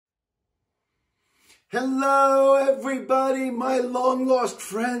Hello, everybody, my long-lost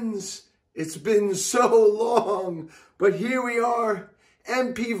friends. It's been so long, but here we are,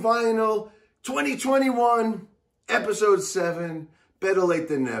 MP Vinyl 2021, episode 7. Better late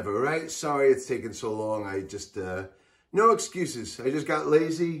than never, right? Sorry it's taken so long. I just, no excuses. I just got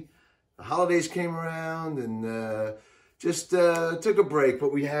lazy. The holidays came around and just took a break,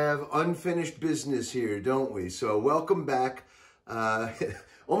 but we have unfinished business here, don't we? So welcome back.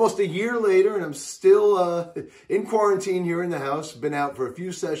 Almost a year later, and I'm still in quarantine here in the house. Been out for a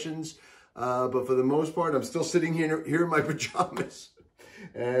few sessions, but for the most part, I'm still sitting here in my pajamas,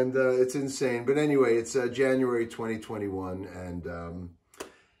 and it's insane. But anyway, it's January 2021, and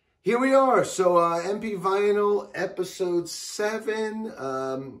here we are. So MP Vinyl episode 7.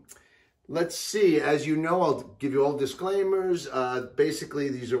 Let's see. As you know, I'll give you all disclaimers. Basically,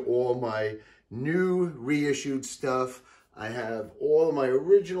 these are all my new reissued stuff. I have all of my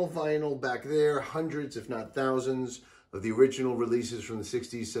original vinyl back there, hundreds, if not thousands, of the original releases from the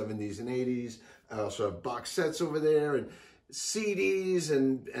 60s, 70s, and 80s. I also have box sets over there, and CDs,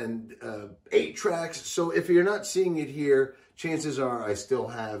 and 8-tracks. So if you're not seeing it here, chances are I still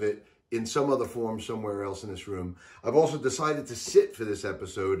have it in some other form somewhere else in this room. I've also decided to sit for this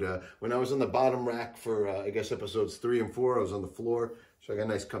episode. When I was on the bottom rack for, I guess, episodes 3 and 4, I was on the floor, so I got a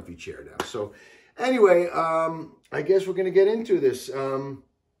nice comfy chair now. So anyway, I guess we're going to get into this.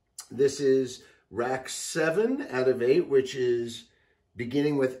 This is rack 7 out of 8, which is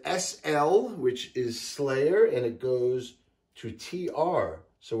beginning with SL, which is Slayer, and it goes to TR.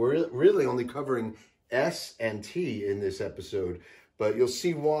 So we're really only covering S and T in this episode, but you'll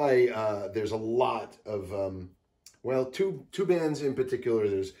see why there's a lot of, well, two bands in particular,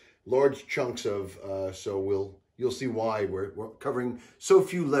 there's large chunks of, so you'll see why we're covering so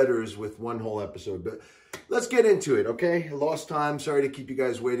few letters with one whole episode. But let's get into it, okay? Lost time. Sorry to keep you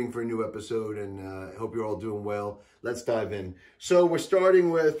guys waiting for a new episode, and I hope you're all doing well. Let's dive in. So we're starting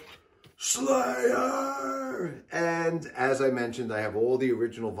with Slayer. And as I mentioned, I have all the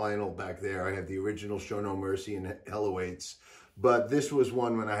original vinyl back there. I have the original Show No Mercy and Hell Awaits. But this was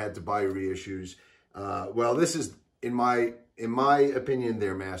one when I had to buy reissues. Well, this is, in my opinion,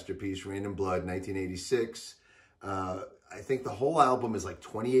 their masterpiece, Rain and Blood, 1986. I think the whole album is like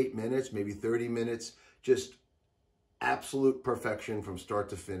 28 minutes, maybe 30 minutes. Just absolute perfection from start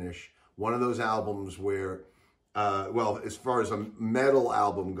to finish. One of those albums where, well, as far as a metal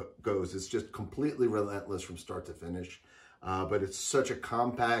album goes, it's just completely relentless from start to finish. But it's such a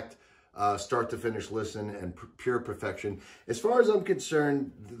compact start to finish listen and pure perfection. As far as I'm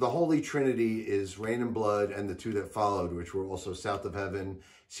concerned, the Holy Trinity is Rain and Blood and the two that followed, which were also South of Heaven,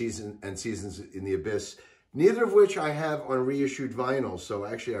 Seasons in the Abyss. Neither of which I have on reissued vinyl, so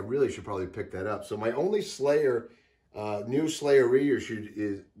actually I really should probably pick that up. So my only Slayer, new Slayer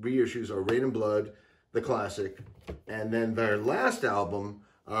reissues are Rain and Blood, the classic, and then their last album,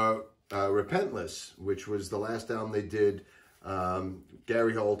 Repentless, which was the last album they did.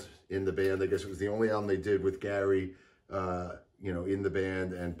 Gary Holt in the band. I guess it was the only album they did with Gary, you know, in the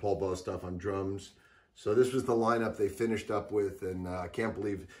band, and Paul Bostoff on drums. So this was the lineup they finished up with, and I can't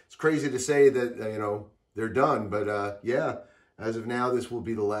believe, it's crazy to say that, you know, they're done, but yeah, as of now, this will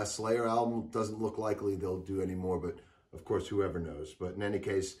be the last Slayer album. Doesn't look likely they'll do any more, but of course, whoever knows. But in any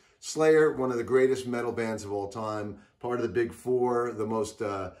case, Slayer, one of the greatest metal bands of all time, part of the Big Four, the most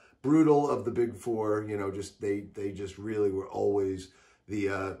brutal of the Big Four. You know, just they just really were always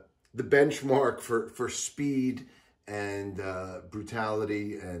the benchmark for speed and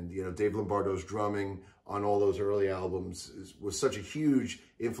brutality, and you know, Dave Lombardo's drumming on all those early albums was such a huge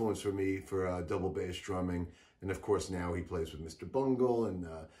influence for me for double bass drumming. And of course, now he plays with Mr. Bungle and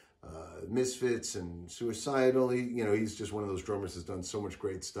Misfits and Suicidal. You know, he's just one of those drummers that's done so much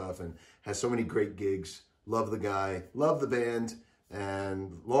great stuff and has so many great gigs. Love the guy, love the band,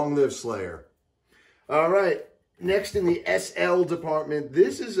 and long live Slayer. All right, next in the SL department,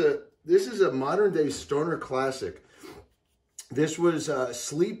 this is a modern day stoner classic. This was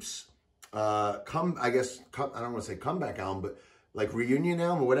Sleep's I don't want to say comeback album, but like reunion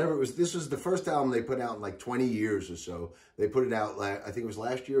album or whatever it was. This was the first album they put out in like 20 years or so. They put it out, I think it was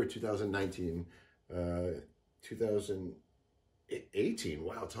last year or 2019, 2018.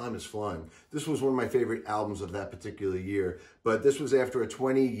 Wow, time is flying. This was one of my favorite albums of that particular year, but this was after a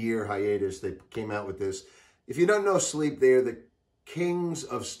 20-year hiatus. They came out with this. If you don't know Sleep, they're the kings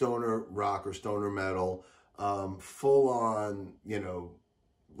of stoner rock or stoner metal, full on, you know,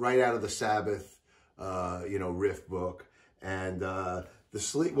 right out of the Sabbath, you know, riff book. And the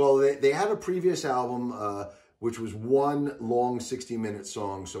Sleep, well, they had a previous album, which was one long 60-minute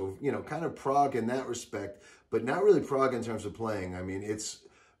song. So, you know, kind of prog in that respect, but not really prog in terms of playing. I mean, it's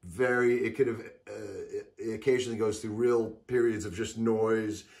very, it could have it occasionally goes through real periods of just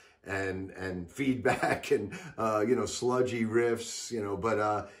noise and feedback and, you know, sludgy riffs, you know,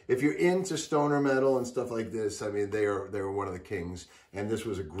 but if you're into stoner metal and stuff like this, I mean, they are one of the kings, and this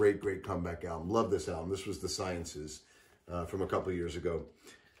was a great comeback album. Love this album. This was The Sciences from a couple years ago.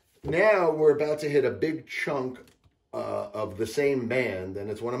 Now we're about to hit a big chunk of the same band,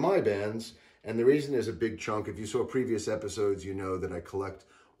 and it's one of my bands, and the reason there's a big chunk, if you saw previous episodes, you know that I collect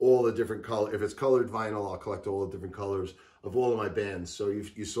all the different color. If it's colored vinyl, I'll collect all the different colors of all of my bands. So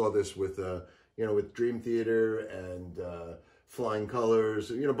you saw this with, you know, with Dream Theater and Flying Colors,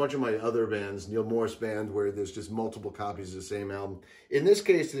 you know, a bunch of my other bands, Neil Morse Band, where there's just multiple copies of the same album. In this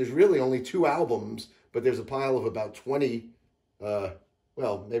case, there's really only 2 albums, but there's a pile of about 20,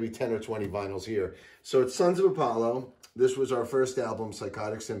 well, maybe 10 or 20 vinyls here. So it's Sons of Apollo. This was our first album,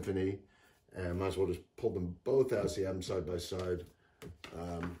 Psychotic Symphony. And might as well just pull them both out so you have them side by side.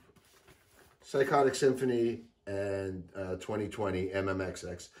 Psychotic Symphony and 2020 MMXX.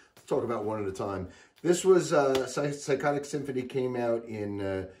 Let's talk about one at a time. This was Psychotic Symphony came out in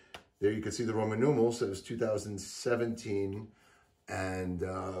there you can see the Roman numerals. So it was 2017, and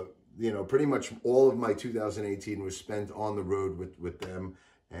you know, pretty much all of my 2018 was spent on the road with them,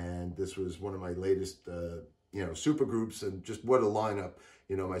 and this was one of my latest you know, super groups, and just what a lineup.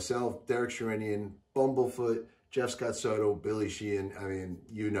 You know, myself, Derek Sherinian, Bumblefoot, Jeff Scott Soto, Billy Sheehan. I mean,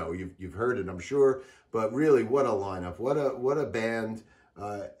 you know, you've heard it, I'm sure, but really, what a lineup, what a band.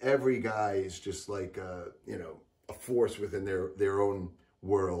 Every guy is just like you know, a force within their own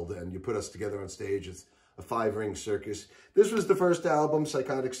world, and you put us together on stage. It's a 5-ring circus. This was the first album,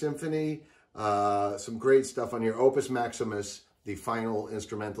 Psychotic Symphony. Some great stuff on here. Opus Maximus, the final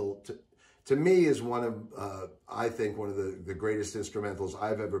instrumental. To me, is one of, I think, one of the greatest instrumentals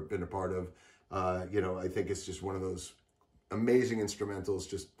I've ever been a part of. You know, I think it's just one of those amazing instrumentals,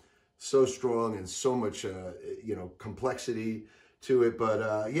 just so strong and so much, you know, complexity to it.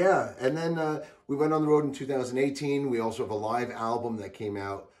 But yeah, and then we went on the road in 2018. We also have a live album that came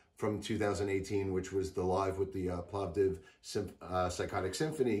out from 2018, which was the live with the Plovdiv Psychotic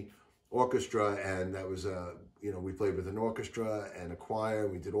Symphony Orchestra, and that was you know, we played with an orchestra and a choir.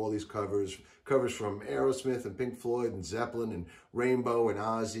 We did all these covers from Aerosmith and Pink Floyd and Zeppelin and Rainbow and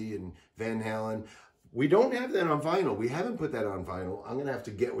Ozzy and Van Halen. We don't have that on vinyl. We haven't put that on vinyl. I'm going to have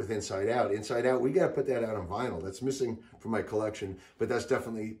to get with Inside Out. Inside Out, we got to put that out on vinyl. That's missing from my collection, but that's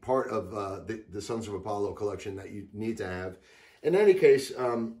definitely part of the Sons of Apollo collection that you need to have. In any case,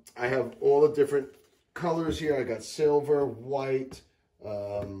 I have all the different colors here. I got silver, white,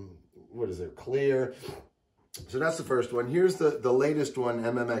 what is it, clear. So that's the first one. Here's the latest one,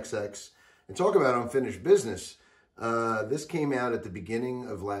 MMXX. And talk about unfinished business. This came out at the beginning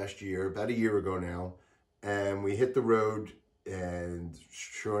of last year, about a year ago now. And we hit the road, and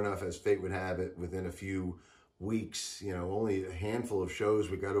sure enough, as fate would have it, within a few weeks, you know, only a handful of shows,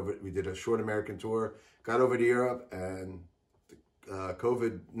 we did a short American tour, got over to Europe, and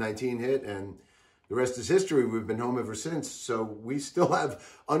COVID-19 hit, and the rest is history. We've been home ever since. So we still have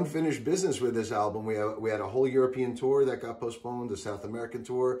unfinished business with this album. We had a whole European tour that got postponed, a South American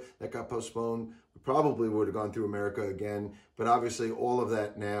tour that got postponed. We probably would have gone through America again, but obviously all of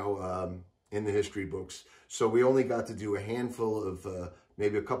that now in the history books. So we only got to do a handful of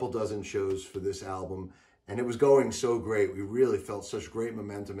maybe a couple dozen shows for this album, and it was going so great. We really felt such great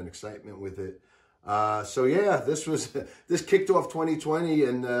momentum and excitement with it. So yeah, this kicked off 2020,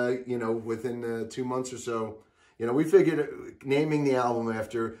 and you know, within 2 months or so, you know, we figured naming the album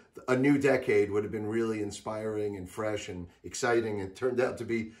after a new decade would have been really inspiring and fresh and exciting. It turned out to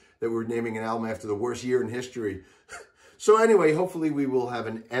be that we're naming an album after the worst year in history. So anyway, hopefully we will have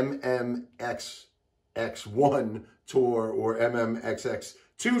an MMXX1 tour or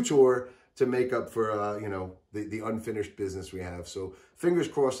MMXX2 tour to make up for you know, the unfinished business we have. So fingers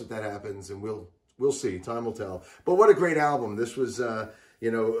crossed that happens, and we'll see. Time will tell. But what a great album. This was, you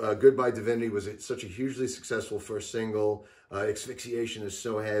know, Goodbye Divinity was such a hugely successful first single. Asphyxiation is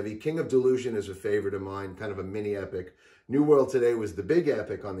so heavy. King of Delusion is a favorite of mine, kind of a mini epic. New World Today was the big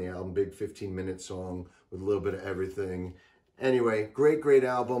epic on the album, big 15-minute song with a little bit of everything. Anyway, great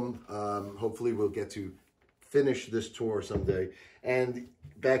album. Hopefully we'll get to finish this tour someday. And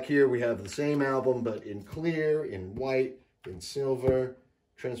back here we have the same album, but in clear, in white, in silver,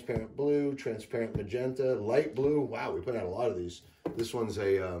 transparent blue, transparent magenta, light blue. Wow, we put out a lot of these. This one's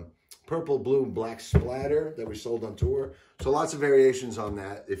a purple, blue, black splatter that we sold on tour. So lots of variations on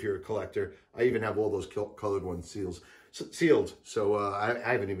that if you're a collector. I even have all those colored ones sealed. So I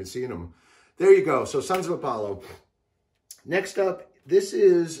haven't even seen them. There you go. So Sons of Apollo. Next up, this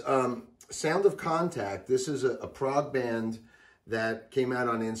is Sound of Contact. This is a prog band that came out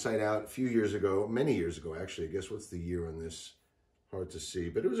on Inside Out a few years ago, many years ago, actually. I guess what's the year on this? Hard to see,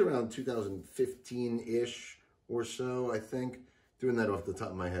 but it was around 2015-ish or so, I think. Doing that off the top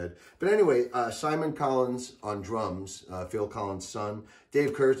of my head. But anyway, Simon Collins on drums, Phil Collins' son.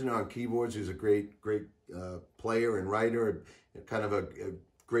 Dave Kurzner on keyboards, who's a great player and writer, kind of a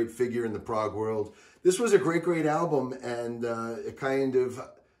great figure in the prog world. This was a great album, and it kind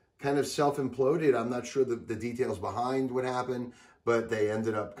of self-imploded. I'm not sure the details behind what happened, but they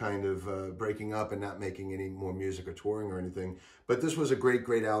ended up kind of breaking up and not making any more music or touring or anything. But this was a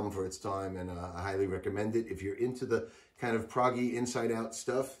great album for its time, and I highly recommend it. If you're into the kind of proggy Inside Out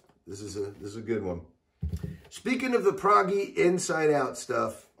stuff, this is a good one. Speaking of the proggy Inside Out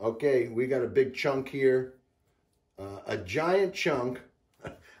stuff, okay, we got a big chunk here, a giant chunk.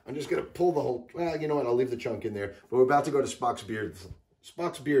 I'm just gonna pull the whole. Well, you know what? I'll leave the chunk in there. But we're about to go to Spock's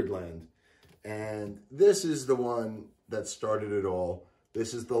Beardland, and this is the one that started it all.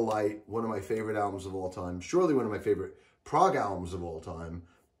 This is The Light, one of my favorite albums of all time. Surely one of my favorite prog albums of all time,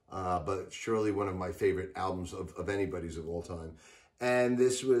 but surely one of my favorite albums of anybody's of all time. And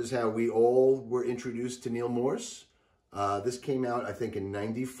this was how we all were introduced to Neil Morse. This came out, I think, in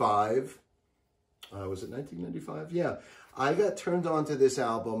 95. Was it 1995? Yeah. I got turned on to this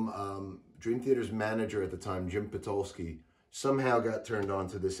album. Dream Theater's manager at the time, Jim Patolsky, somehow got turned on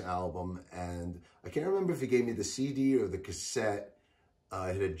to this album, and I can't remember if he gave me the CD or the cassette.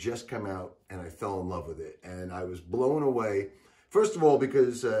 It had just come out, and I fell in love with it, and I was blown away. First of all,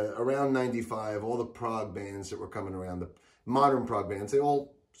 because around 95, all the prog bands that were coming around, the modern prog bands, they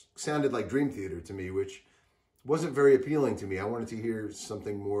all sounded like Dream Theater to me, which wasn't very appealing to me. I wanted to hear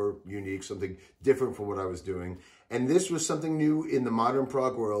something more unique, something different from what I was doing. And this was something new in the modern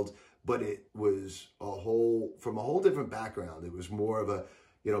prog world, but it was from a whole different background. It was more of a,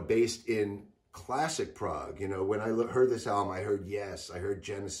 based in classic prog. When I heard this album, I heard Yes, I heard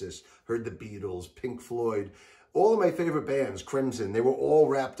Genesis, heard the Beatles, Pink Floyd, all of my favorite bands, Crimson. They were all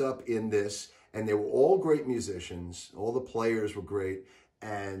wrapped up in this, and they were all great musicians. All the players were great,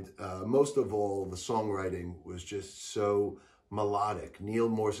 and most of all, the songwriting was just so melodic. Neil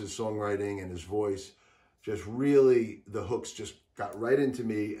Morse's songwriting and his voice, just really, the hooks just got right into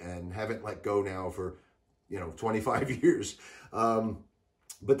me and haven't let go now for, 25 years.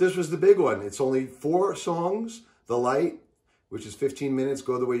 But this was the big one. It's only 4 songs. The Light, which is 15 minutes,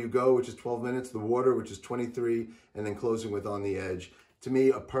 Go the Way You Go, which is 12 minutes, The Water, which is 23, and then closing with On the Edge. To me,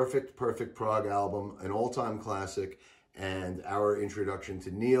 a perfect prog album, an all-time classic, and our introduction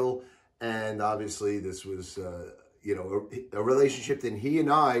to Neil. And obviously, this was, a relationship that he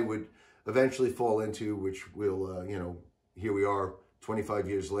and I would eventually fall into, which will, here we are 25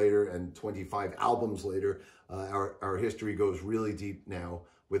 years later and 25 albums later. Our history goes really deep now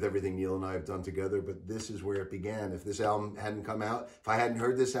with everything Neil and I have done together, but this is where it began. If this album hadn't come out, if I hadn't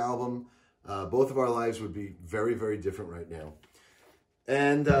heard this album, both of our lives would be very different right now.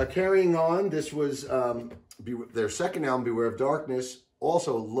 And carrying on, this was their second album, Beware of Darkness.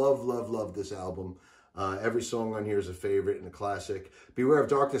 Also love this album. Every song on here is a favorite and a classic. Beware of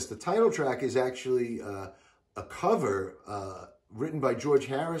Darkness, the title track is actually a cover written by George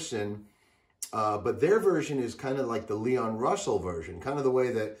Harrison, but their version is kind of like the Leon Russell version, kind of the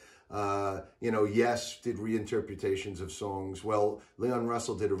way that, Yes did reinterpretations of songs. Well, Leon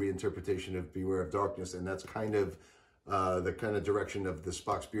Russell did a reinterpretation of Beware of Darkness, and that's kind of the kind of direction of the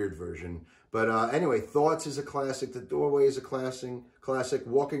Spock's Beard version. But anyway, Thoughts is a classic. The Doorway is a classic.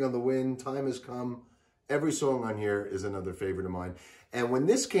 Walking on the Wind, Time Has Come. Every song on here is another favorite of mine. And when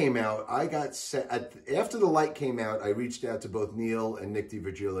this came out, I got set, after The Light came out, I reached out to both Neil and Nick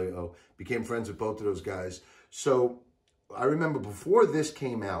DiVirgilio, became friends with both of those guys. So I remember before this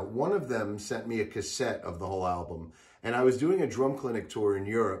came out, one of them sent me a cassette of the whole album. And I was doing a drum clinic tour in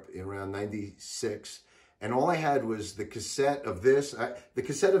Europe around 96. And all I had was the cassette of this, and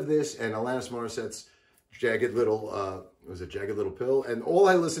Alanis Morissette's Jagged Little, was it Jagged Little Pill? And all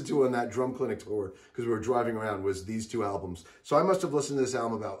I listened to on that drum clinic tour, because we were driving around, was these 2 albums. So I must have listened to this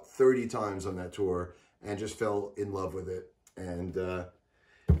album about 30 times on that tour and just fell in love with it. And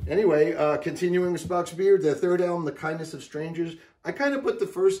anyway, continuing with Spock's Beard, the third album, The Kindness of Strangers. I kind of put the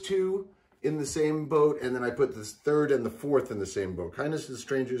first 2 in the same boat, and then I put the third and the fourth in the same boat. Kindness of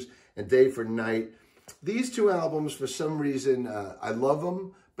Strangers and Day for Night. These 2 albums, for some reason, I love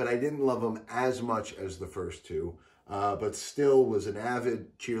them, but I didn't love them as much as the first 2. But still was an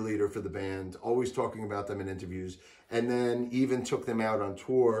avid cheerleader for the band, always talking about them in interviews, and then even took them out on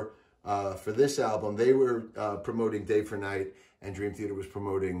tour for this album. They were promoting Day for Night, and Dream Theater was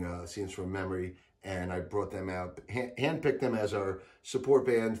promoting Scenes from Memory, and I brought them out, handpicked them as our support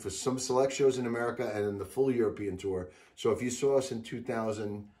band for some select shows in America and in the full European tour. So if you saw us in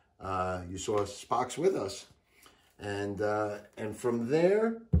 2000, you saw Spock's with us. And from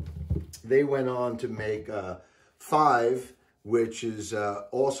there, they went on to make 5, which is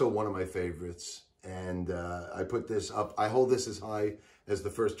also one of my favorites. And I put this up, I hold this as high as the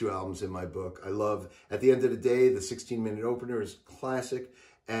first 2 albums in my book. I love, at the end of the day, the 16-minute opener is classic.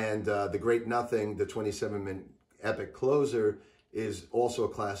 And The Great Nothing, the 27-minute epic closer, is also a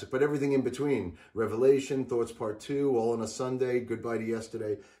classic. But everything in between, Revelation, Thoughts Part 2, All on a Sunday, Goodbye to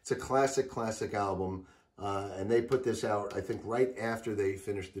Yesterday. It's a classic, classic album. And they put this out, I think, right after they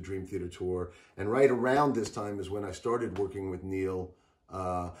finished the Dream Theater tour. And right around this time is when I started working with Neil.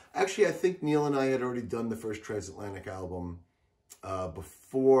 Actually, I think Neil and I had already done the first Transatlantic album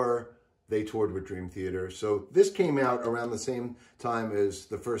before they toured with Dream Theater. So this came out around the same time as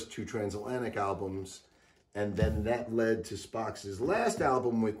the first 2 Transatlantic albums. And then that led to Spock's last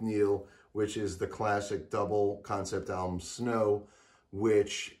album with Neil, which is the classic double concept album, Snow,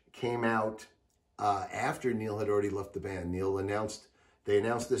 which came out after Neil had already left the band. They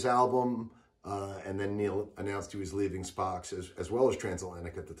announced this album, and then Neil announced he was leaving Spock's as well as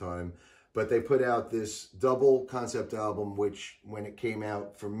Transatlantic at the time. But they put out this double concept album, which when it came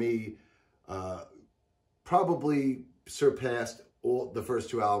out for me, probably surpassed all the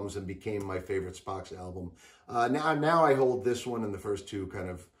first 2 albums and became my favorite Spock's album. Now I hold this one and the first 2 kind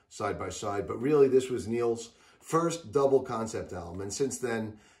of side by side, but really this was Neil's first double concept album. And since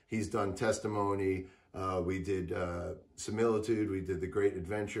then, he's done Testimony, we did Similitude, we did The Great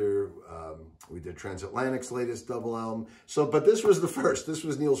Adventure, we did Transatlantic's latest double album. So, but this was the first. This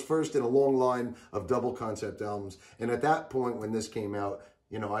was Neil's first in a long line of double concept albums. And at that point, when this came out,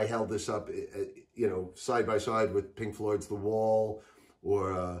 you know, I held this up, you know, side by side with Pink Floyd's The Wall,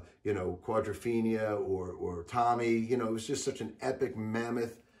 or, you know, Quadrophenia, or Tommy. You know, it was just such an epic,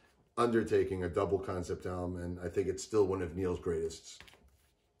 mammoth undertaking, a double concept album, and I think it's still one of Neil's greatest.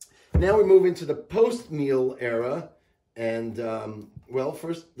 Now we move into the post-Neil era, and, well,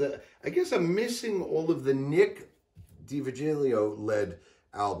 first, I guess I'm missing all of the Nick DiVirgilio-led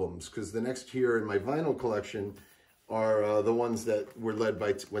albums, because the next here in my vinyl collection are the ones that were led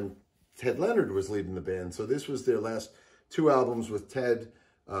by when Ted Leonard was leading the band. So this was their last 2 albums with Ted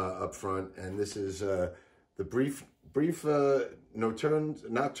up front, and this is the brief Nocturnes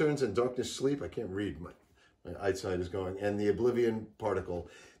and Darkness Sleep. I can't read, my eyesight is going, and The Oblivion Particle.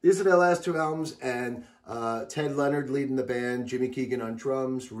 These are their last 2 albums, and Ted Leonard leading the band, Jimmy Keegan on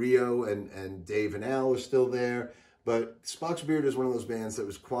drums, Rio and Dave and Al are still there. But Spock's Beard is one of those bands that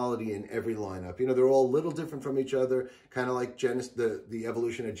was quality in every lineup. You know, they're all a little different from each other, kind of like the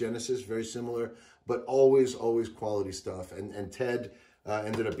evolution of Genesis, very similar, but always quality stuff. And Ted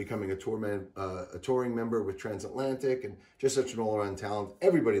ended up becoming a touring member with Transatlantic, and just such an all-around talent.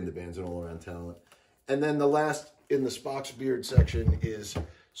 Everybody in the band's an all-around talent. And then the last in the Spock's Beard section is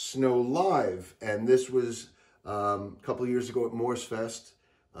Snow Live, and this was a couple of years ago at Morse Fest.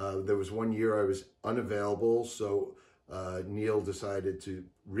 There was one year I was unavailable, so Neil decided to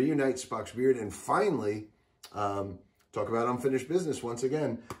reunite Spock's Beard and finally, talk about unfinished business once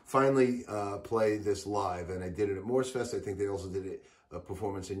again, finally play this live. And I did it at Morse Fest. I think they also did a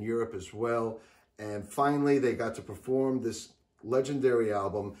performance in Europe as well. And finally, they got to perform this legendary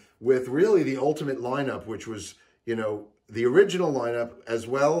album with really the ultimate lineup, which was, you know, the original lineup as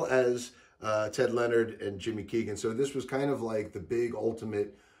well as Ted Leonard and Jimmy Keegan. So this was kind of like the big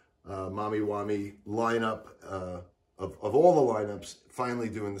ultimate Mommy Wami lineup of all the lineups, finally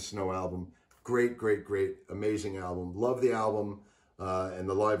doing the Snow album. Great, amazing album. Love the album, and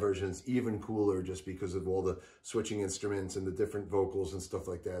the live version's even cooler just because of all the switching instruments and the different vocals and stuff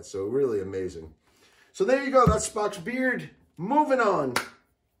like that. So really amazing. So there you go. That's Spock's Beard. Moving on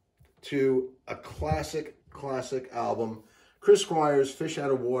to a classic album, Chris Squire's Fish Out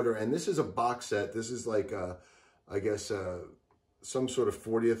of Water, and this is a box set. This is like, I guess, some sort of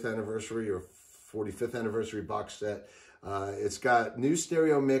 40th anniversary or 45th anniversary box set. It's got new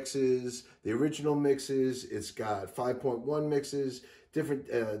stereo mixes, the original mixes. It's got 5.1 mixes, different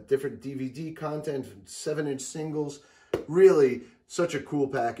DVD content, 7-inch singles. Really, such a cool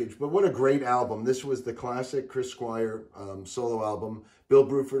package. But what a great album! This was the classic Chris Squire solo album. Bill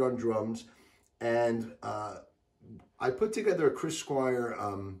Bruford on drums, and I put together a Chris Squire,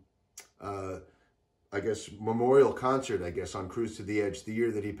 I guess, memorial concert, I guess, on Cruise to the Edge, the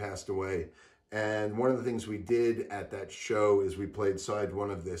year that he passed away. And one of the things we did at that show is we played side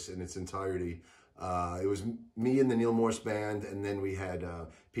 1 of this in its entirety. It was me and the Neil Morse Band, and then we had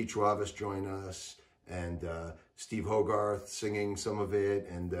Pete Travis join us, and Steve Hogarth singing some of it,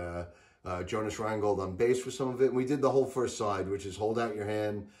 and Jonas Reingold on bass for some of it. And we did the whole first side, which is Hold Out Your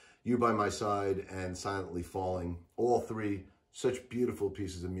Hand, You by My Side, and Silently Falling. All three such beautiful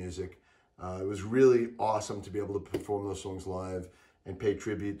pieces of music. It was really awesome to be able to perform those songs live and pay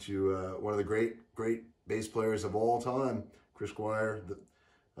tribute to one of the great bass players of all time, Chris Squire.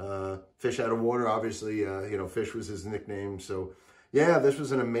 Fish Out of Water, obviously, you know, Fish was his nickname. So, yeah, this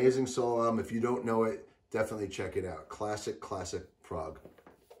was an amazing solo album. If you don't know it, definitely check it out. Classic prog.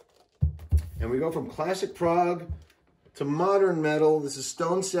 And we go from classic prog to modern metal. This is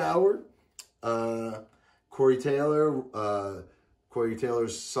Stone Sour. Corey Taylor's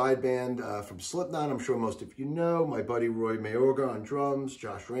side band from Slipknot. I'm sure most of you know. My buddy Roy Mayorga on drums,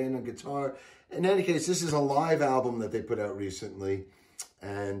 Josh Rand on guitar. In any case, this is a live album that they put out recently.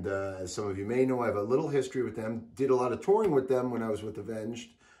 And as some of you may know, I have a little history with them. Did a lot of touring with them when I was with Avenged.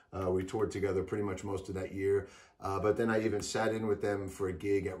 We toured together pretty much most of that year. But then I even sat in with them for a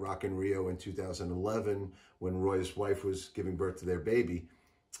gig at Rock in Rio in 2011 when Roy's wife was giving birth to their baby.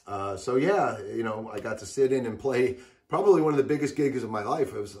 So yeah, you know, I got to sit in and play probably one of the biggest gigs of my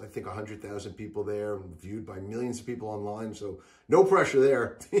life. It was, I think, 100,000 people there, viewed by millions of people online. So no pressure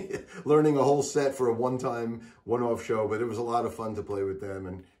there. Learning a whole set for a one-time, one-off show. But it was a lot of fun to play with them.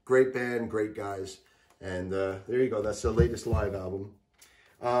 And great band, great guys. And there you go. That's the latest live album.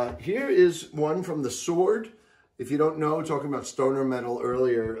 Here is one from The Sword. If you don't know, talking about stoner metal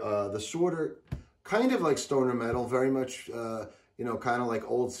earlier, The Sword are kind of like stoner metal, very much, you know, kind of like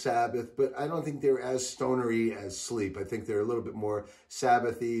Old Sabbath, but I don't think they're as stonery as Sleep. I think they're a little bit more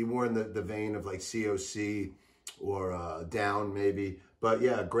Sabbathy, more in the vein of like COC or Down maybe. But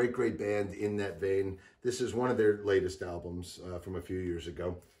yeah, great band in that vein. This is one of their latest albums from a few years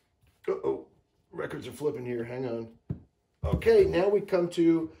ago. Uh-oh, records are flipping here, hang on. Okay, now we come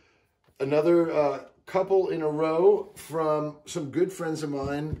to another couple in a row from some good friends of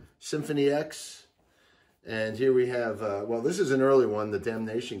mine, Symphony X. And here we have, well, this is an early one, the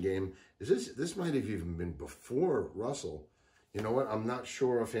Damnation Game. This might have even been before Russell. You know what? I'm not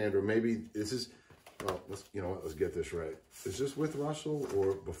sure offhand, or maybe this is, well, you know what? Let's get this right. Is this with Russell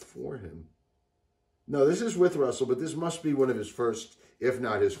or before him? No, this is with Russell, but this must be one of his first, if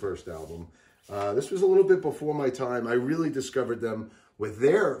not his first album. This was a little bit before my time. I really discovered them with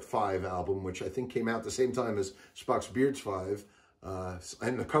their 5 album, which I think came out the same time as Spock's Beard's 5.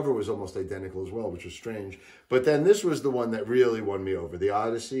 And the cover was almost identical as well, which was strange. But then this was the one that really won me over, the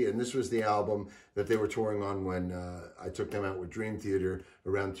Odyssey. And this was the album that they were touring on when I took them out with Dream Theater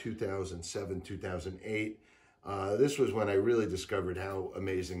around 2007, 2008. This was when I really discovered how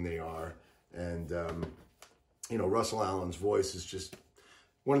amazing they are. And, you know, Russell Allen's voice is just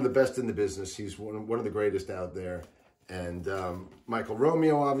one of the best in the business. He's one of the greatest out there. And Michael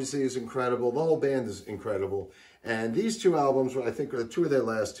Romeo, obviously, is incredible. The whole band is incredible. And these 2 albums, I think, are 2 of their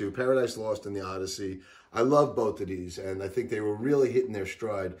last 2, Paradise Lost and The Odyssey. I love both of these, and I think they were really hitting their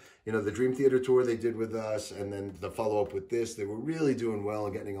stride. You know, the Dream Theater tour they did with us, and then the follow-up with this, they were really doing well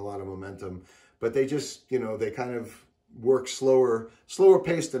and getting a lot of momentum. But they just, you know, they kind of work slower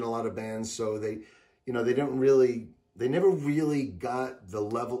paced than a lot of bands, so they, you know, they never really got to the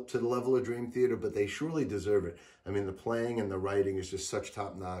level of Dream Theater, but they surely deserve it. I mean, the playing and the writing is just such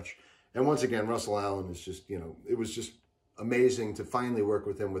top-notch. And once again, Russell Allen is just, you know, it was just amazing to finally work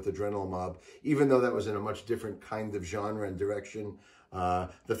with him with Adrenaline Mob, even though that was in a much different kind of genre and direction.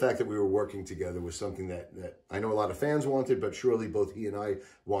 The fact that we were working together was something that I know a lot of fans wanted, but surely both he and I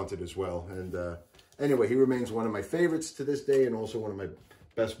wanted as well. And anyway, he remains one of my favorites to this day and also one of my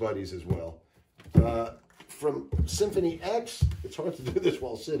best buddies as well. From Symphony X, it's hard to do this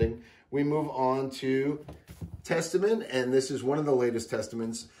while sitting, we move on to Testament, and this is one of the latest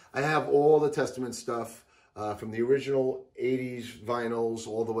Testaments. I have all the Testament stuff from the original 80s vinyls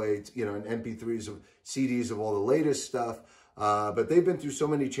all the way to, you know, and MP3s of CDs of all the latest stuff. But they've been through so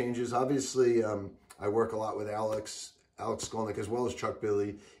many changes. Obviously, I work a lot with Alex Skolnick as well as Chuck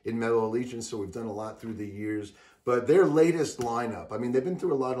Billy in Metal Allegiance, so we've done a lot through the years. But their latest lineup, I mean, they've been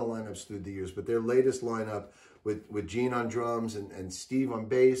through a lot of lineups through the years, but their latest lineup with Gene on drums and Steve on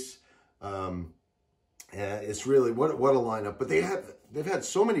bass, it's really, what a lineup. But they've had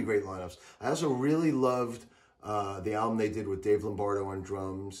so many great lineups. I also really loved the album they did with Dave Lombardo on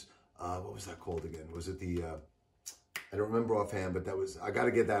drums. What was that called again? Was it the, I don't remember offhand, but that was, I got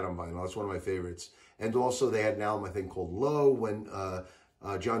to get that on vinyl. That's one of my favorites. And also they had an album, I think, called Low when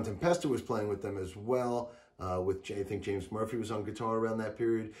John Tempesta was playing with them as well. I think James Murphy was on guitar around that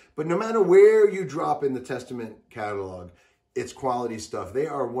period. But no matter where you drop in the Testament catalog, it's quality stuff. They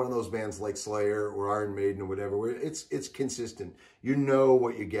are one of those bands like Slayer or Iron Maiden or whatever, where it's consistent. You know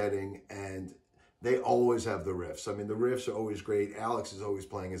what you're getting, and they always have the riffs. I mean, the riffs are always great. Alex is always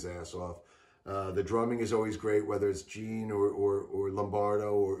playing his ass off. The drumming is always great, whether it's Gene or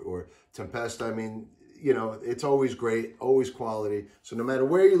Lombardo or Tempesta. I mean, you know, it's always great, always quality. So no matter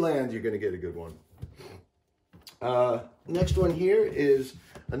where you land, you're going to get a good one. Next one here is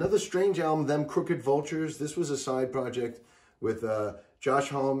another Strange album, Them Crooked Vultures. This was a side project with Josh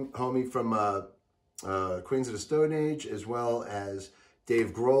Homme from Queens of the Stone Age, as well as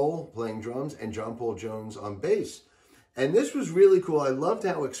Dave Grohl playing drums and John Paul Jones on bass. And this was really cool. I loved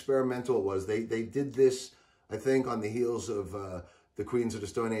how experimental it was. They did this, I think, on the heels of the Queens of the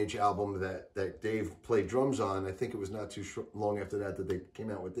Stone Age album that Dave played drums on. I think it was not too long after that they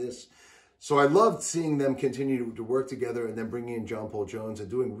came out with this. So I loved seeing them continue to work together and then bringing in John Paul Jones and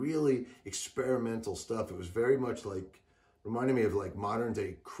doing really experimental stuff. It was very much like, reminded me of like modern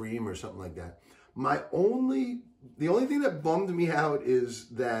day Cream or something like that. The only thing that bummed me out is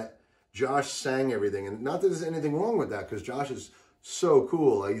that Josh sang everything. And not that there's anything wrong with that, because Josh is so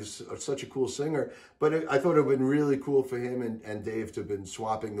cool. He's such a cool singer. But I thought it would have been really cool for him and Dave to have been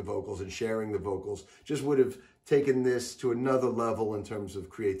swapping the vocals and sharing the vocals. Just would have taken this to another level in terms of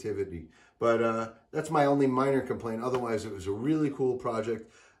creativity. But that's my only minor complaint. Otherwise, it was a really cool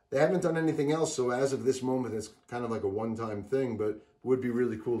project. They haven't done anything else, so as of this moment, it's kind of like a one-time thing, but it would be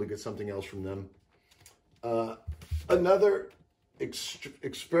really cool to get something else from them. Another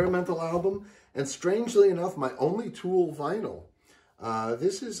experimental album, and strangely enough, my only Tool vinyl. I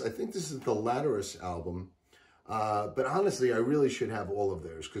think this is the Latterus album. But honestly, I really should have all of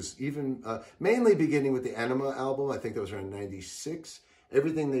theirs, because even, mainly beginning with the Anima album, I think that was around 96,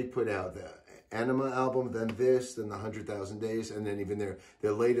 everything they put out, the Anima album, then this, then the 100,000 Days, and then even their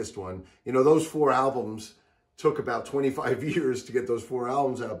latest one. You know, those 4 albums took about 25 years to get those 4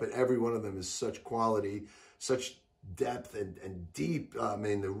 albums out, but every one of them is such quality, such depth and deep. I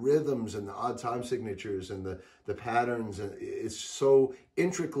mean, the rhythms and the odd time signatures and the patterns, and it's so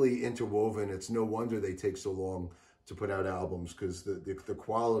intricately interwoven. It's no wonder they take so long to put out albums, because the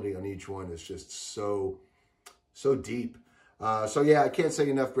quality on each one is just so deep. So yeah, I can't say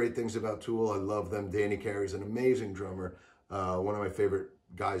enough great things about Tool. I love them. Danny Carey's an amazing drummer, one of my favorite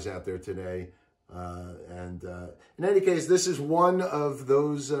guys out there today. In any case, this is one of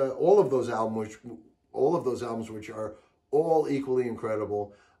those, all of those albums which are all equally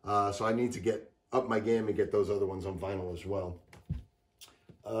incredible. So I need to get up my game and get those other ones on vinyl as well.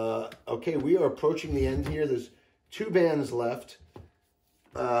 Okay, we are approaching the end here. There's 2 bands left.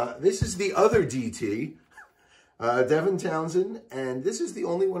 This is the other DT, Devin Townsend, and this is the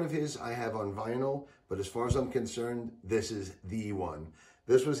only one of his I have on vinyl, but as far as I'm concerned, this is the one.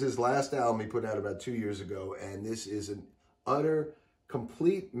 This was his last album he put out about 2 years ago, and this is an utter,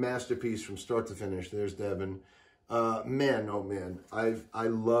 complete masterpiece from start to finish. There's Devin. Man, oh man, I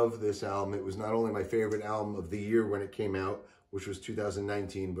love this album. It was not only my favorite album of the year when it came out, which was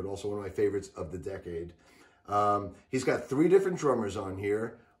 2019, but also one of my favorites of the decade. He's got 3 different drummers on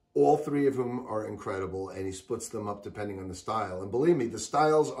here, all 3 of whom are incredible, and he splits them up depending on the style. And believe me, the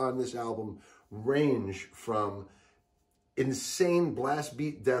styles on this album range from insane blast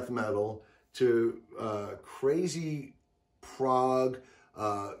beat death metal to crazy prog,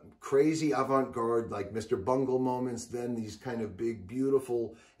 crazy avant-garde like Mr. Bungle moments, then these kind of big,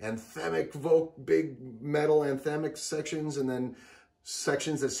 beautiful anthemic big metal anthemic sections, and then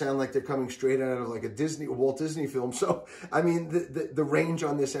sections that sound like they're coming straight out of like a Walt Disney film. So, I mean, the range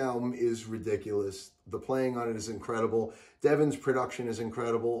on this album is ridiculous. The playing on it is incredible. Devin's production is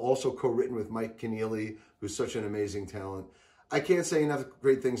incredible. Also co-written with Mike Keneally, who's such an amazing talent. I can't say enough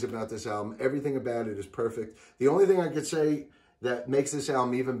great things about this album. Everything about it is perfect. The only thing I could say that makes this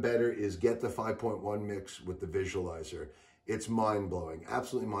album even better is get the 5.1 mix with the visualizer. It's mind-blowing,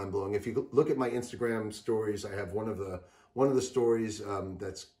 absolutely mind-blowing. If you look at my Instagram stories, I have one of the stories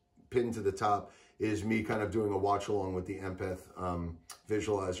that's pinned to the top is me kind of doing a watch along with the Empath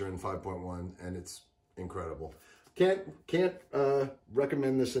visualizer in 5.1, and it's incredible. Can't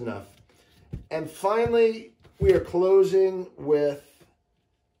recommend this enough. And finally, we are closing with,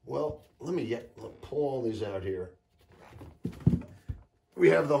 well, let me pull all these out here. We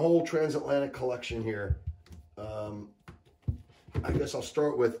have the whole Transatlantic collection here. I guess I'll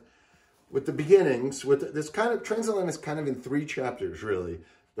start with the beginnings. With this kind of Transatlantic is kind of in 3 chapters, really.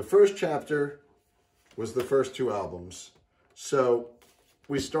 The first chapter was the first 2 albums. So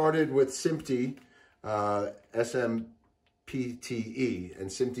we started with SMPTE, S-M-P-T-E, and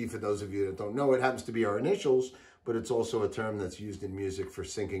SMPTE, for those of you that don't know, it happens to be our initials, but it's also a term that's used in music for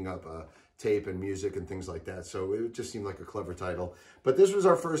syncing up tape and music and things like that. So it just seemed like a clever title. But this was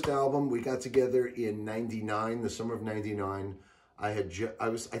our first album. We got together in 99, the summer of 99. I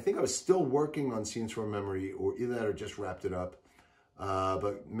think I was still working on Scenes from Memory, or either that or just wrapped it up.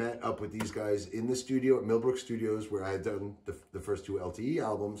 But met up with these guys in the studio at Millbrook Studios, where I had done the first 2 LTE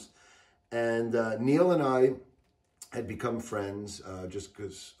albums. And Neil and I had become friends just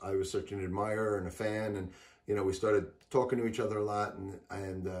because I was such an admirer and a fan. And, you know, we started talking to each other a lot.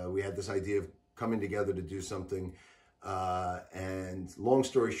 And we had this idea of coming together to do something. And long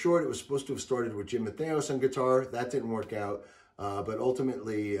story short, it was supposed to have started with Jim Matheos on guitar. That didn't work out. But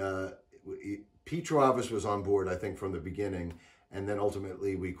ultimately, Pete Travis was on board, I think, from the beginning. And then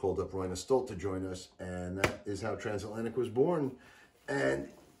ultimately we called up Roina Stolt to join us, and that is how Transatlantic was born. And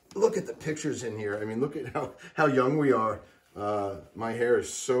look at the pictures in here. I mean, look at how young we are. My hair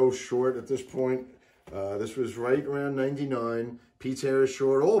is so short at this point. This was right around 99. Pete's hair is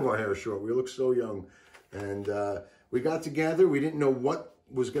short. All of our hair is short. We look so young. And we got together. We didn't know what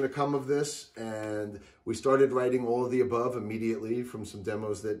was going to come of this. And we started writing All of the Above immediately from some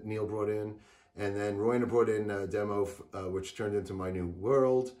demos that Neil brought in. And then Roina brought in a demo, which turned into My New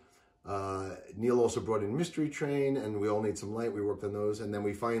World. Neil also brought in Mystery Train, and We All Need Some Light. We worked on those. And then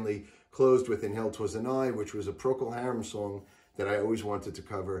we finally closed with In Hell 'Twas an I, which was a Procol Harum song that I always wanted to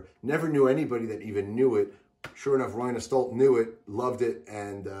cover. Never knew anybody that even knew it. Sure enough, Roina Stolt knew it, loved it,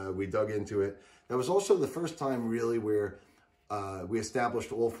 and we dug into it. That was also the first time, really, where we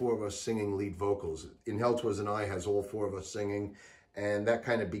established all 4 of us singing lead vocals. In Hell 'Twas an I has all 4 of us singing. And that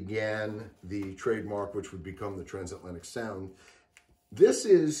kind of began the trademark, which would become the Transatlantic sound. This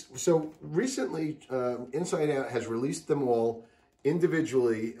is, so recently, Inside Out has released them all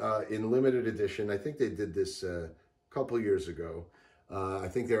individually in limited edition. I think they did this a couple years ago. I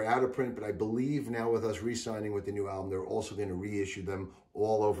think they're out of print, but I believe now with us re-signing with the new album, they're also going to reissue them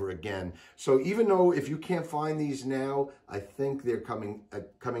all over again. So even though if you can't find these now, I think they're coming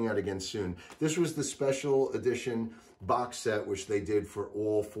out again soon. This was the special edition box set, which they did for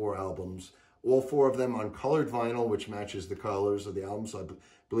all 4 albums. All 4 of them on colored vinyl, which matches the colors of the album. So I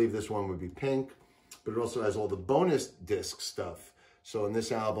believe this one would be pink, but it also has all the bonus disc stuff. So in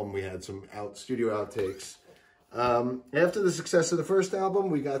this album, we had some studio outtakes. After the success of the first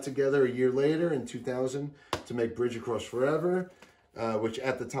album, we got together a year later in 2000 to make Bridge Across Forever, which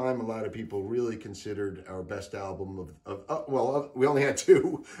at the time a lot of people really considered our best album we only had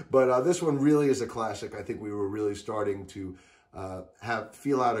 2, but this one really is a classic. I think we were really starting to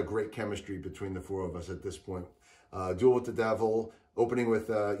feel out a great chemistry between the 4 of us at this point. Duel with the Devil, opening with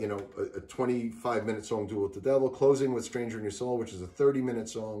a 25-minute song, Duel with the Devil, closing with Stranger in Your Soul, which is a 30-minute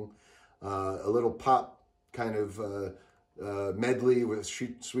song, a little pop kind of medley with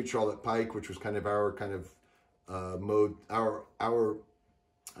Sweet Charlotte Pike, which was kind of our kind of mode, our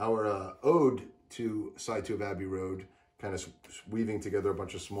ode to Side 2 of Abbey Road, kind of weaving together a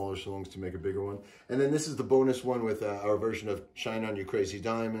bunch of smaller songs to make a bigger one. And then this is the bonus one with our version of Shine On You Crazy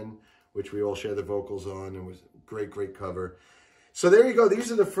Diamond, which we all share the vocals on, and was a great cover. So there you go.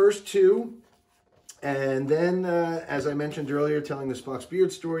 These are the first 2. And then, as I mentioned earlier, telling the Spock's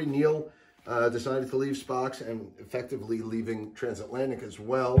Beard story, Neil decided to leave Spock's and effectively leaving Transatlantic as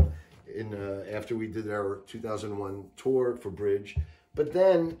well after we did our 2001 tour for Bridge. But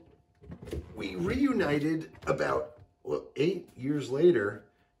then we reunited about 8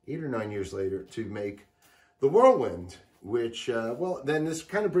 or 9 years later to make The Whirlwind, which, then this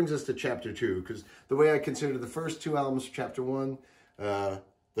kind of brings us to chapter 2, because the way I consider the first 2 albums, chapter 1, the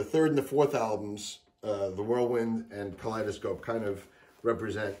 3rd and the 4th albums, The Whirlwind and Kaleidoscope, kind of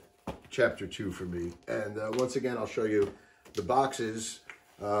represent chapter 2 for me. And once again, I'll show you the boxes.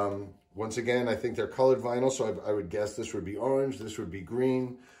 Once again, I think they're colored vinyl, so I would guess this would be orange, this would be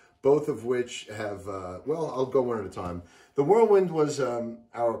green, both of which have, I'll go one at a time. The Whirlwind was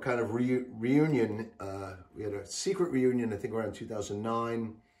our kind of reunion. We had a secret reunion, I think around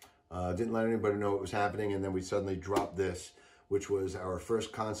 2009. Didn't let anybody know what was happening, and then we suddenly dropped this, which was our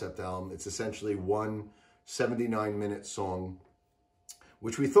first concept album. It's essentially one 79-minute song,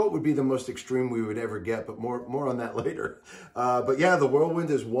 which we thought would be the most extreme we would ever get, but more on that later. But yeah, The Whirlwind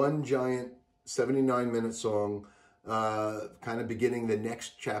is one giant 79-minute song, kind of beginning the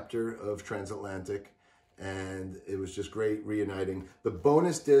next chapter of Transatlantic, and it was just great reuniting. The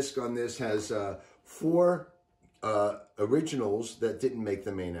bonus disc on this has 4 originals that didn't make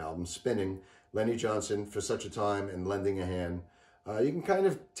the main album: Spinning, Lenny Johnson, For Such a Time, and Lending a Hand. You can kind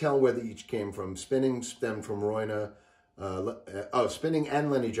of tell where they each came from. Spinning stemmed from Roina. Spinning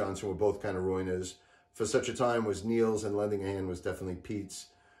and Lenny Johnson were both kind of Roina's. For Such a Time was Neil's, and Lending a Hand was definitely Pete's.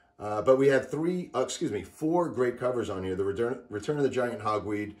 But we had 4 great covers on here. The Return of the Giant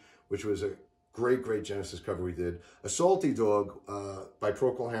Hogweed, which was a great Genesis cover we did. A Salty Dog by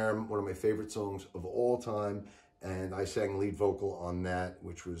Procol Harum, one of my favorite songs of all time. and I sang lead vocal on that,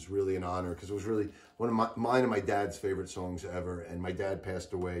 which was really an honor because it was really one of mine and my dad's favorite songs ever. And my dad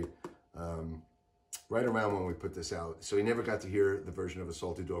passed away right around when we put this out, so he never got to hear the version of A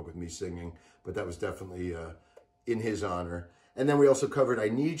Salty Dog with me singing, but that was definitely in his honor. And then we also covered I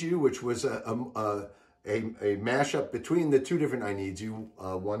Need You, which was a mashup between the two different I Need You,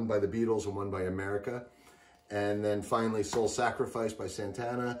 one by the Beatles and one by America. And then finally Soul Sacrifice by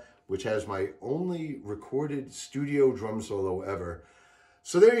Santana, which has my only recorded studio drum solo ever.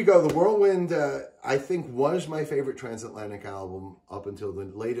 So there you go. The Whirlwind, I think, was my favorite Transatlantic album up until the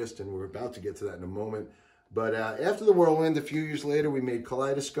latest, and we're about to get to that in a moment. But after The Whirlwind, a few years later, we made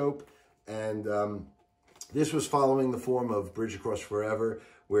Kaleidoscope, and this was following the form of Bridge Across Forever,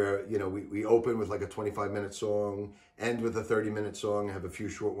 where, you know, we open with like a 25-minute song, end with a 30-minute song, have a few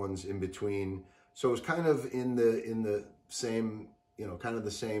short ones in between. So it was kind of in the same, you know, kind of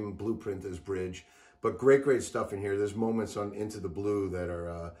the same blueprint as Bridge. But great stuff in here. There's moments on Into the Blue that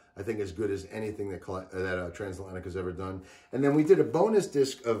are, I think, as good as anything that Transatlantic has ever done. And then we did a bonus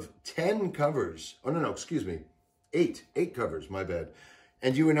disc of 10 covers. Oh, no, excuse me. 8 covers, my bad.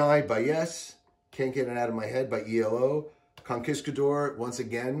 And You and I by Yes, Can't Get It Out of My Head by ELO, Conquistador, once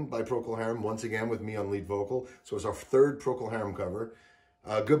again, by Procol Harum, once again with me on lead vocal. So it's our third Procol Harum cover.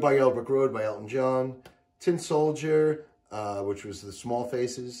 Goodbye Yellow Brick Road by Elton John, Tin Soldier, which was the Small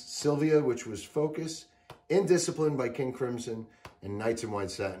Faces, Sylvia, which was Focus, Indiscipline by King Crimson, and Nights in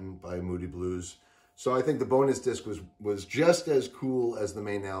White Satin by Moody Blues. So I think the bonus disc was just as cool as the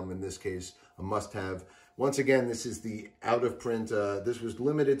main album, in this case, a must-have. Once again, this is the out-of-print. This was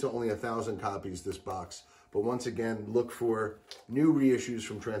limited to only 1,000 copies, this box. But once again, look for new reissues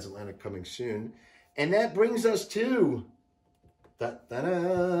from Transatlantic coming soon. And that brings us to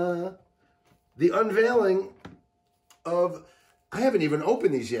the unveiling of, I haven't even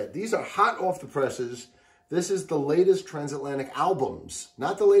opened these yet. These are hot off the presses. This is the latest Transatlantic albums.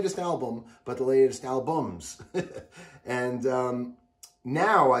 Not the latest album, but the latest albums. And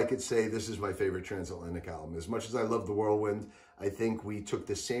now I could say this is my favorite Transatlantic album. As much as I love The Whirlwind, I think we took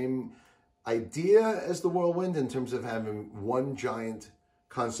the same idea as The Whirlwind in terms of having one giant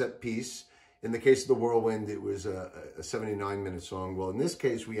concept piece. In the case of The Whirlwind, it was a 79-minute song. Well, in this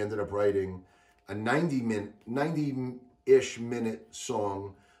case, we ended up writing a 90-ish minute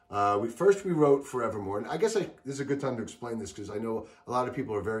song. First we wrote Forevermore, and I guess this is a good time to explain this because I know a lot of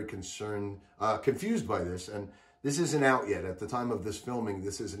people are very confused by this, and this isn't out yet. At the time of this filming,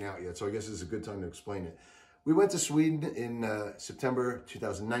 this isn't out yet, so I guess this is a good time to explain it. We went to Sweden in September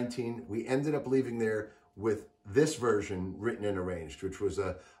 2019. We ended up leaving there with this version written and arranged, which was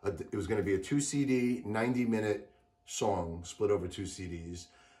it was going to be a 2-CD, 90-minute song split over 2 CDs.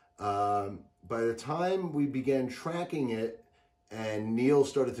 By the time we began tracking it and Neil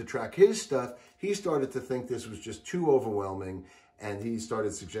started to track his stuff, he started to think this was just too overwhelming, and he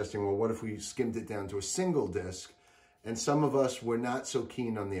started suggesting, well, what if we skimmed it down to a single disc? And some of us were not so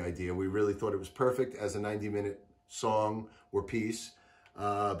keen on the idea. We really thought it was perfect as a 90-minute song or piece.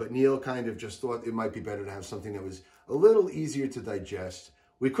 But Neil kind of just thought it might be better to have something that was a little easier to digest.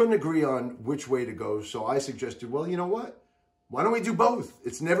 We couldn't agree on which way to go, so I suggested, well, you know what? Why don't we do both?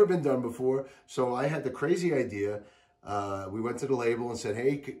 It's never been done before. So I had the crazy idea. We went to the label and said,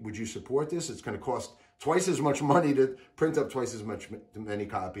 hey, would you support this? It's going to cost twice as much money to print up twice as many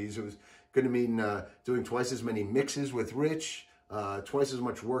copies. It was going to mean doing twice as many mixes with Rich, twice as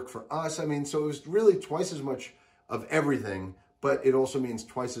much work for us. I mean, so it was really twice as much of everything, but it also means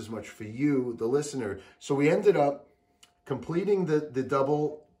twice as much for you, the listener. So we ended up completing the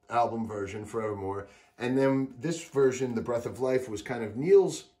double album version, Forevermore, and then this version, The Breath of Life, was kind of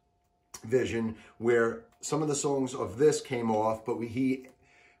Neil's vision, where some of the songs of this came off, but we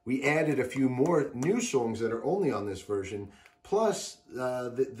added a few more new songs that are only on this version. Plus,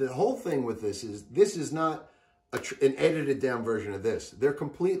 the whole thing with this is not an edited down version of this. They're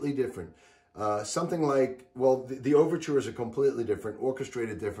completely different. Something like, well, the overtures are completely different,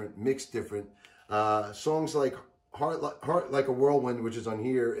 orchestrated different, mixed different. Songs like Heart Like a Whirlwind, which is on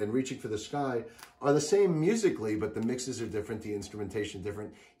here, and Reaching for the Sky are the same musically, but the mixes are different, the instrumentation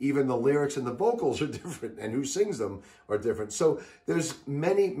different, even the lyrics and the vocals are different, and who sings them are different. So there's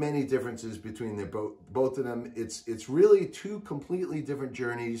many differences between both of them. It's really two completely different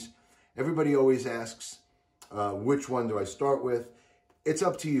journeys. Everybody always asks, which one do I start with? It's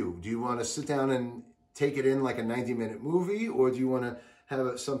up to you. Do you want to sit down and take it in like a 90-minute movie, or do you want to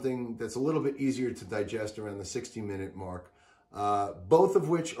have something that's a little bit easier to digest around the 60-minute mark? Both of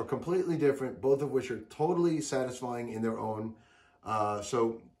which are completely different, both of which are totally satisfying in their own.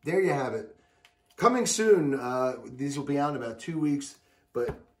 So there you have it. Coming soon, these will be out in about 2 weeks,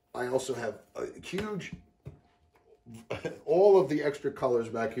 but I also have a huge all of the extra colors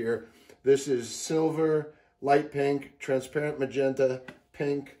back here. This is silver, light pink, transparent magenta,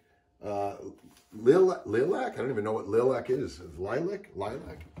 pink, lilac. I don't even know what lilac is. Lilac?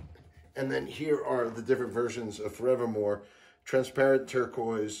 And then here are the different versions of Forevermore. Transparent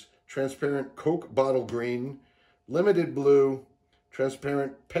turquoise, transparent Coke bottle green, limited blue,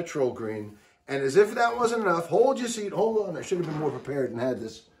 transparent petrol green. And as if that wasn't enough, hold your seat, hold on. I should have been more prepared and had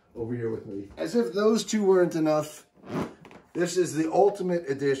this over here with me. As if those two weren't enough, this is the Ultimate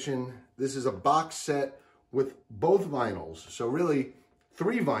Edition. This is a box set with both vinyls. So really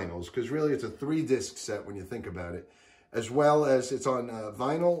 3 vinyls, because really it's a 3-disc set when you think about it. As well as it's on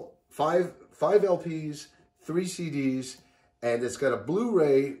vinyl, 5 LPs, 3 CDs, and it's got a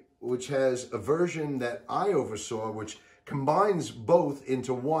Blu-ray, which has a version that I oversaw, which combines both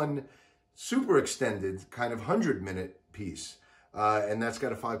into one super extended kind of 100-minute piece. And that's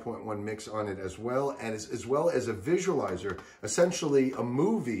got a 5.1 mix on it as well, and as well as a visualizer, essentially a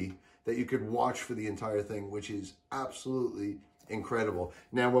movie that you could watch for the entire thing, which is absolutely incredible.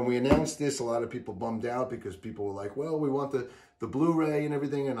 Now, when we announced this, a lot of people bummed out because people were like, well, we want the Blu-ray and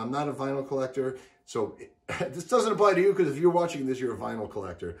everything, and I'm not a vinyl collector. So this doesn't apply to you, because if you're watching this, you're a vinyl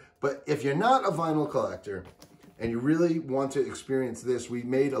collector. But if you're not a vinyl collector and you really want to experience this, we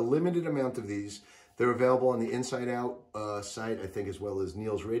made a limited amount of these. They're available on the Inside Out site, I think, as well as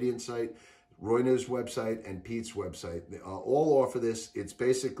Neil's Radiant site, Royner's website, and Pete's website. They all offer this. It's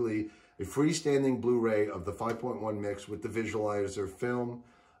basically a freestanding Blu-ray of the 5.1 mix with the visualizer film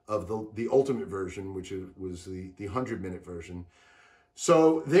of the Ultimate version, which was the 100-minute version.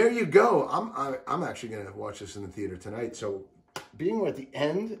 So there you go. I'm actually going to watch this in the theater tonight. So being we're at the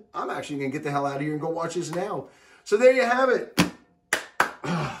end, I'm actually going to get the hell out of here and go watch this now. So there you have it.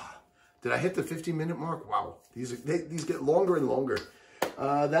 Did I hit the 50-minute mark? Wow. These get longer and longer.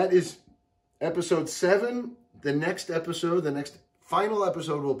 That is episode 7. The next episode, the next final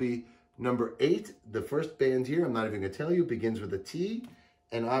episode will be number 8. The first band here, I'm not even going to tell you, begins with a T.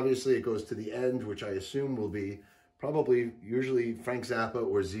 And obviously it goes to the end, which I assume will be probably usually Frank Zappa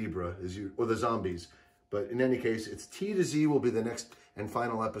or Zebra, or the Zombies. But in any case, it's T to Z will be the next and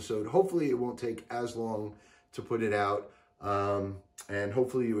final episode. Hopefully it won't take as long to put it out. And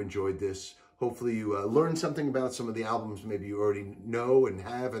hopefully you enjoyed this. Hopefully you learned something about some of the albums maybe you already know and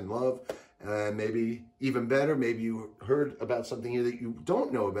have and love. Maybe even better, maybe you heard about something here that you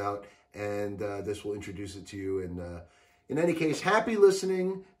don't know about, and this will introduce it to you. And in any case, happy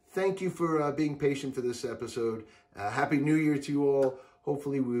listening. Thank you for being patient for this episode. Happy New Year to you all.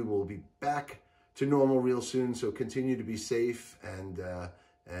 Hopefully we will be back to normal real soon, so continue to be safe,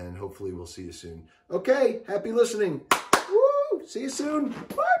 and hopefully we'll see you soon. Okay, happy listening. Woo! See you soon.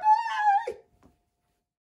 Bye!